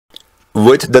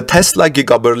With the Tesla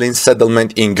Giga Berlin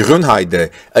settlement in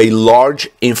Grünheide, a large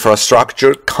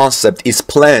infrastructure concept is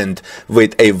planned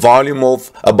with a volume of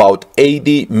about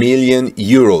 80 million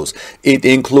euros. It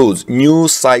includes new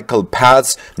cycle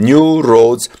paths, new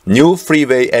roads, new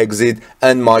freeway exit,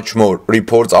 and much more,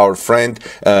 reports our friend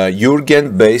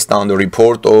Jürgen, based on the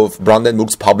report of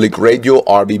Brandenburg's public radio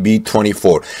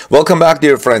RBB24. Welcome back,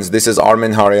 dear friends. This is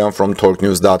Armen Harayan from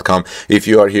TorqueNews.com. If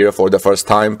you are here for the first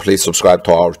time, please subscribe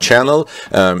to our channel.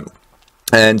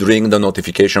 And ring the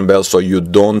notification bell so you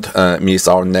don't miss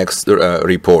our next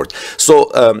report.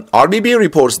 So RBB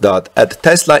reports that at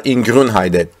Tesla in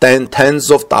Grünheide,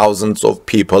 tens of thousands of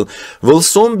people will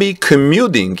soon be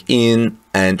commuting in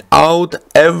and out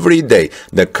every day.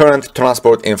 The current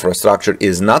transport infrastructure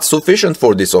is not sufficient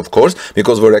for this, of course,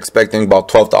 because we're expecting about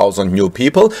 12,000 new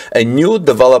people. A new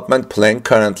development plan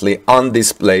currently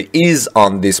is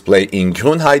on display in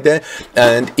Grünheide,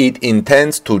 and it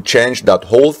intends to change that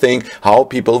whole thing, how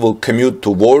people will commute to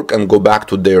work and go back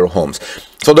to their homes.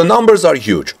 So the numbers are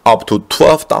huge. Up to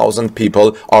 12,000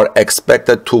 people are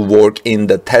expected to work in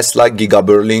the Tesla Giga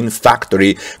Berlin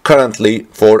factory currently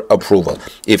for approval.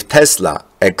 If Tesla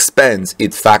expands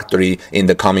its factory in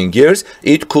the coming years,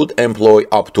 it could employ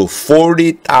up to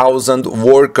 40,000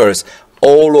 workers,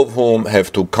 all of whom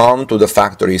have to come to the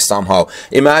factory somehow.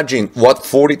 Imagine what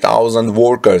 40,000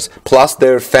 workers plus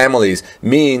their families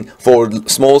mean for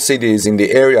small cities in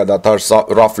the area that are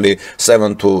roughly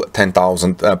 7 to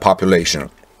 10,000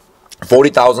 population.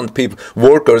 40,000 people,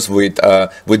 workers with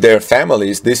their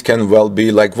families. This can well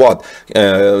be like what?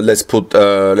 Let's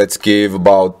give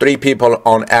about 3 people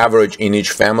on average in each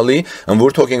family, and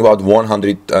we're talking about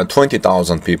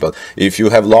 120,000 people. If you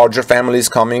have larger families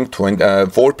coming,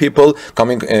 4 people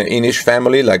coming in each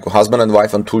family, like husband and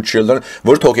wife and 2 children,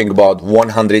 we're talking about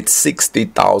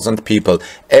 160,000 people.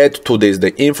 Add to this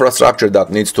the infrastructure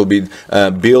that needs to be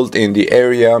built in the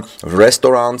area: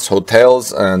 restaurants,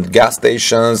 hotels, and gas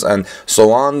stations, and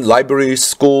so on, libraries,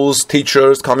 schools,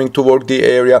 teachers coming to work the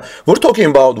area. We're talking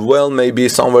about, well, maybe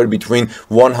somewhere between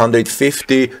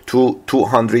 150 to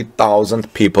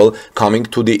 200,000 people coming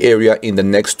to the area in the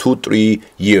next 2-3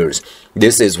 years.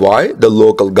 This is why the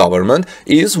local government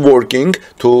is working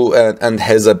to and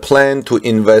has a plan to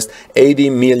invest 80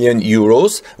 million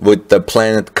euros with the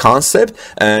planned concept,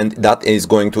 and that is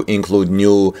going to include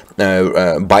new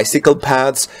bicycle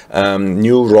paths,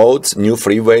 new roads, new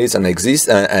freeways, and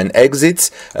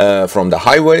exits from the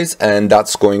highways, and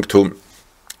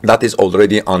that is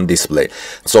already on display.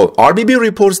 So RBB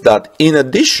reports that in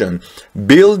addition,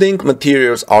 building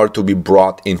materials are to be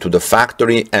brought into the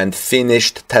factory, and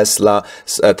finished Tesla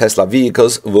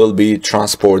vehicles will be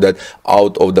transported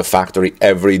out of the factory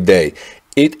every day.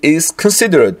 It is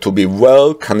considered to be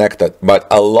well connected, but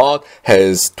a lot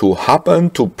has to happen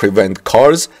to prevent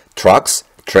cars, trucks,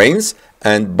 trains,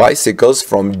 and bicycles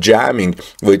from jamming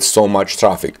with so much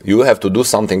traffic. You have to do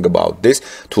something about this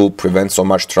to prevent so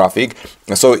much traffic.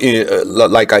 So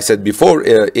like I said before,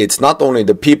 it's not only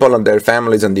the people and their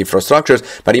families and the infrastructures,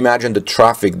 but imagine the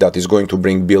traffic that is going to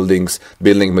bring building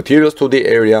materials to the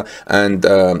area, and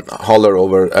hauler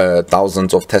over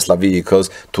thousands of Tesla vehicles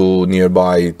to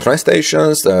nearby train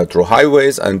stations, through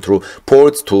highways and through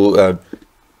ports to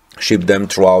ship them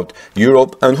throughout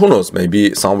Europe, and who knows,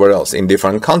 maybe somewhere else in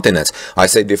different continents. I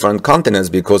say different continents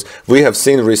because we have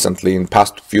seen recently in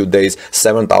past few days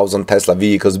 7,000 Tesla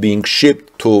vehicles being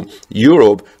shipped to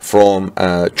Europe from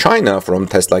China, from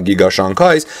Tesla Giga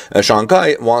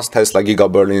Shanghai. Once Tesla Giga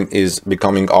Berlin is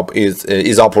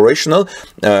operational,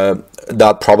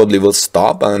 that probably will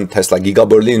stop, and Tesla Giga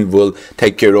Berlin will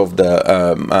take care of the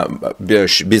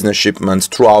business shipments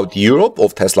throughout Europe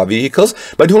of Tesla vehicles.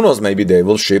 But who knows, maybe they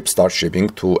will start shipping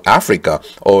to Africa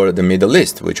or the Middle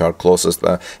East, which are closest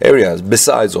areas,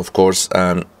 besides of course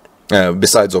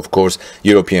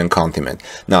European continent.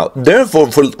 Now, therefore,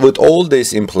 with all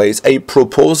this in place, a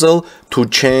proposal to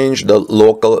change the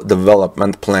local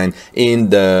development plan in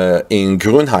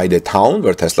Grünheide town,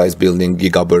 where Tesla is building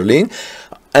Giga Berlin,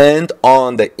 and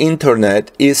on the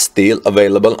internet is still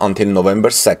available until November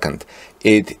 2nd.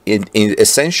 It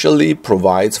essentially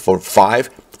provides for 5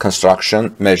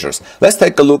 construction measures. Let's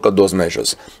take a look at those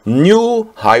measures.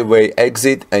 New highway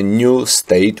exit and new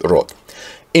state road.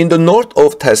 In the north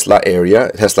of Tesla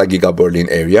Giga Berlin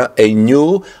area, a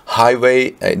new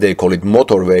highway, they call it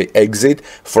motorway exit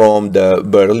from the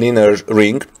Berliner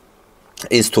Ring,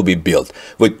 is to be built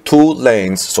with 2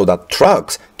 lanes so that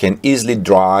trucks can easily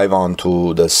drive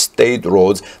onto the state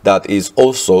roads. That is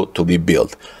also to be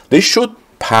built. This should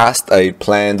past a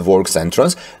planned works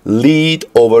entrance lead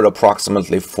over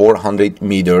approximately 400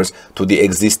 meters to the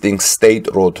existing State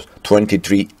Road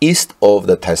 23 east of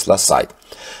the Tesla site.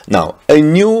 Now, a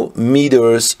new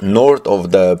meters north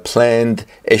of the planned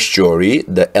estuary,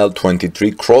 the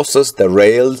L23 crosses the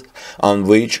rails on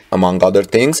which, among other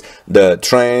things, the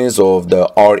trains of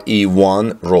the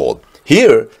RE1 roll.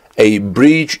 Here, a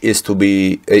bridge is to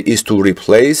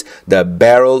replace the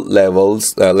barrel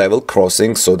level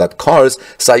crossing so that cars,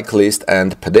 cyclists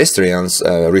and pedestrians,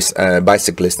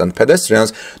 bicyclists and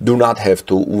pedestrians do not have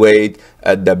to wait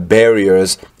at the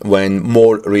barriers when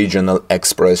more regional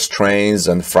express trains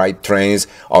and freight trains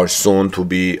are soon to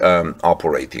be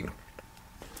operating.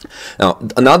 Now,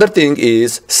 another thing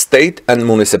is state and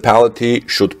municipality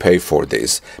should pay for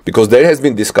this, because there has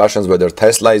been discussions whether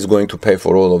Tesla is going to pay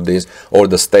for all of this or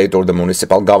the state or the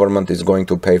municipal government is going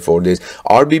to pay for this.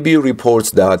 RBB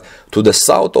reports that to the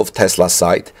south of Tesla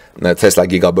site, Tesla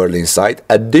Giga Berlin site,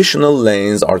 additional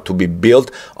lanes are to be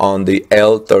built on the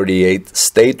L38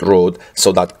 state road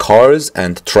so that cars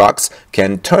and trucks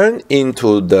can turn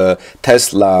into the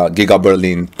Tesla Giga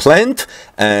Berlin plant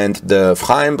and the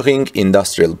Freimring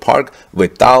industrial park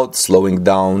without slowing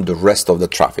down the rest of the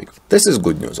traffic. This is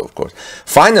good news, of course.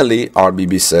 Finally,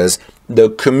 RBB says the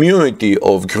community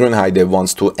of Grünheide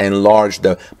wants to enlarge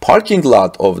the parking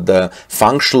lot of the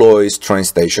Fangschlois train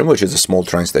station, which is a small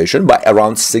train station, by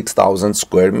around 6,000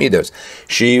 square meters.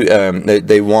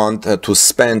 They want to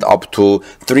spend up to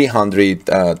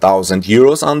 300,000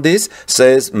 euros on this,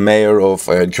 says Mayor of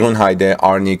Grünheide,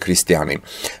 Arni Christiani,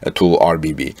 to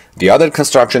RBB. The other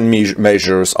construction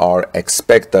measures are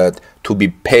expected to be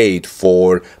paid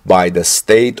for by the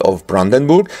state of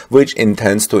Brandenburg, which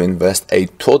intends to invest a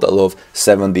total of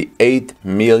 78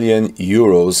 million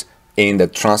euros in the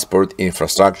transport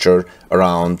infrastructure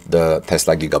around the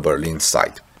Tesla Giga Berlin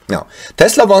site. Now,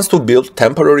 Tesla wants to build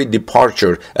temporary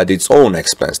departure at its own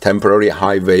expense, temporary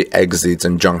highway exits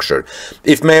and juncture.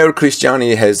 If Mayor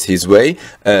Christiani has his way,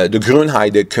 the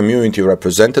Grünheide community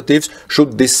representatives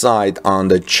should decide on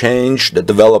the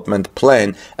development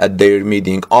plan at their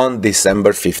meeting on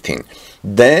December 15.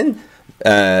 Then,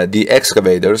 the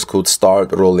excavators could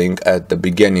start rolling at the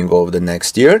beginning of the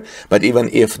next year, but even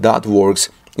if that works,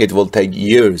 it will take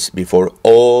years before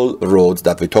all roads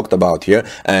that we talked about here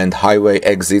and highway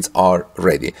exits are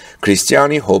ready.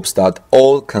 Christiani hopes that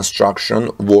all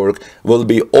construction work will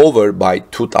be over by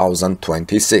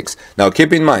 2026. Now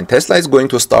keep in mind, Tesla is going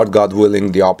to start, God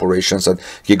willing, the operations at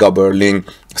Giga Berlin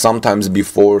sometimes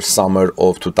before summer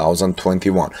of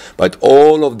 2021. But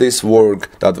all of this work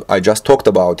that I just talked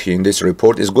about here in this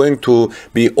report is going to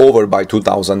be over by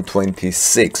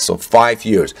 2026, so 5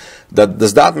 years.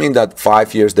 Does that mean that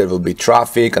 5 years there will be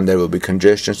traffic and there will be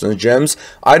congestions and jams?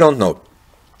 I don't know.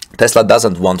 Tesla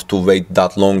doesn't want to wait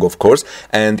that long, of course,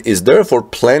 and is therefore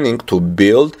planning to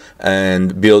build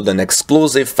an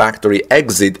exclusive factory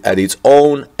exit at its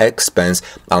own expense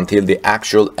until the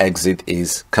actual exit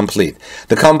is complete.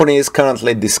 The company is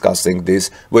currently discussing this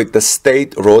with the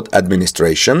State Road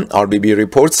Administration. RBB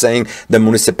reports saying the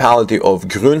municipality of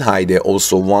Grünheide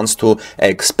also wants to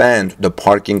expand the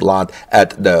parking lot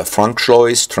at the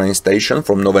Fangschlois train station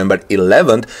from November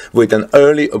 11th with an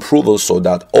early approval so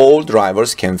that all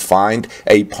drivers can find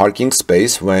a parking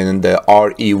space when the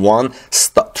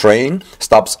RE1 train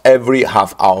stops every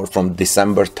half hour from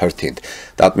December 13th.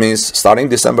 That means starting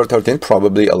December 13th,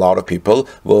 probably a lot of people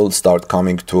will start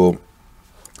coming to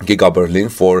Giga Berlin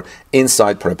for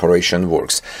inside preparation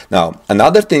works. Now,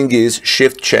 another thing is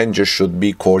shift changes should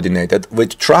be coordinated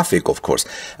with traffic, of course.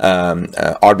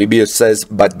 RBB says,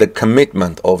 but the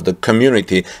commitment of the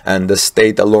community and the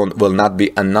state alone will not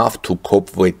be enough to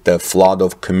cope with the flood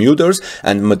of commuters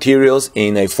and materials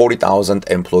in a 40,000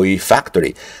 employee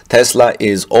factory. Tesla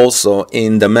is also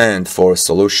in demand for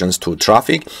solutions to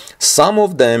traffic. Some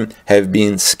of them have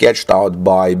been sketched out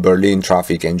by Berlin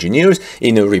traffic engineers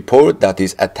in a report that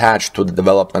is attached to the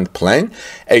development plan.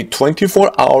 A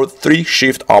 24-hour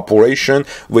 3-shift operation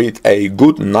with a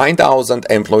good 9,000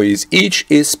 employees each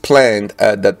is planned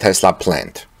at the Tesla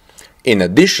plant. In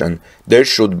addition, there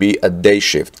should be a day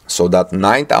shift so that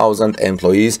 9,000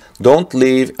 employees don't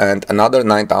leave and another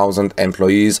 9,000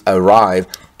 employees arrive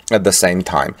at the same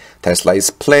time. Tesla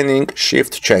is planning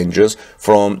shift changes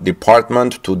from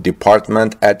department to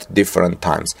department at different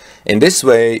times. In this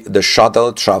way, the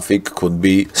shuttle traffic could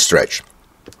be stretched.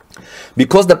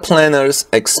 Because the planners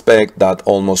expect that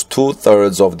almost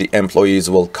 2/3 of the employees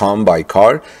will come by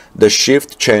car, the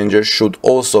shift changes should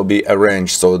also be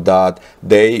arranged so that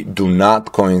they do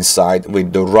not coincide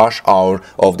with the rush hour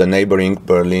of the neighboring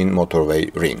Berlin motorway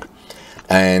ring.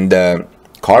 And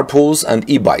carpools and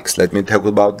e-bikes, let me talk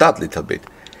about that a little bit.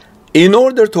 In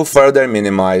order to further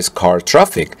minimize car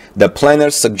traffic, the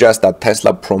planners suggest that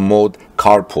Tesla promote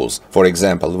carpools, for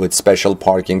example, with special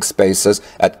parking spaces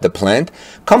at the plant.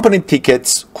 Company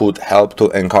tickets could help to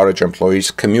encourage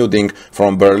employees commuting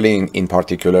from Berlin in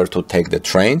particular to take the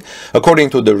train. According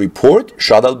to the report,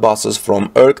 shuttle buses from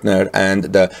Erkner and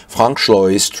the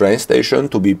Frankschlois train station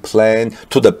to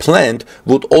the plant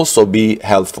would also be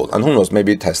helpful. And who knows,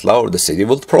 maybe Tesla or the city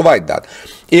will provide that.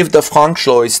 If the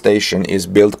Frankschlois station is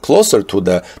built closer to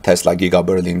the Tesla Giga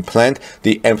Berlin plant,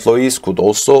 the employees could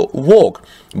also walk.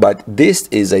 But this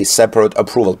is a separate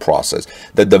approval process.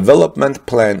 The development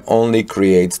plan only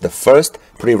creates the first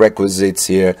prerequisites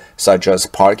here, such as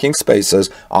parking spaces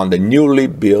on the newly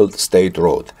built state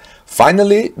road.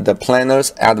 Finally, the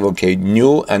planners advocate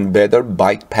new and better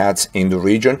bike paths in the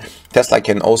region. Tesla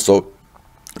can also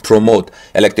promote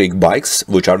electric bikes,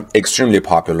 which are extremely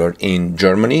popular in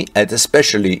Germany and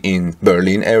especially in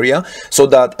Berlin area, so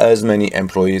that as many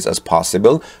employees as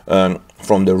possible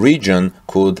from the region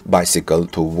could bicycle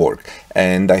to work.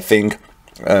 And I think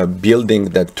building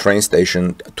the train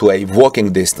station to a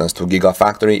walking distance to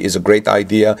Gigafactory is a great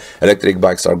idea. Electric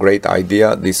bikes are a great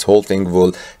idea. This whole thing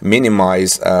will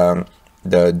minimize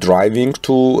the driving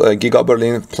to Giga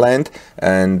Berlin plant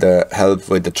and help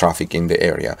with the traffic in the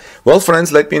area. Well,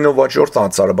 friends, let me know what your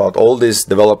thoughts are about all these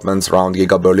developments around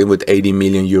Giga Berlin with 80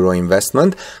 million euro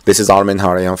investment. This is Armen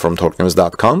Harayan from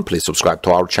TorqueNews.com. Please subscribe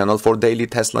to our channel for daily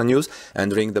Tesla news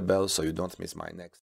and ring the bell so you don't miss my next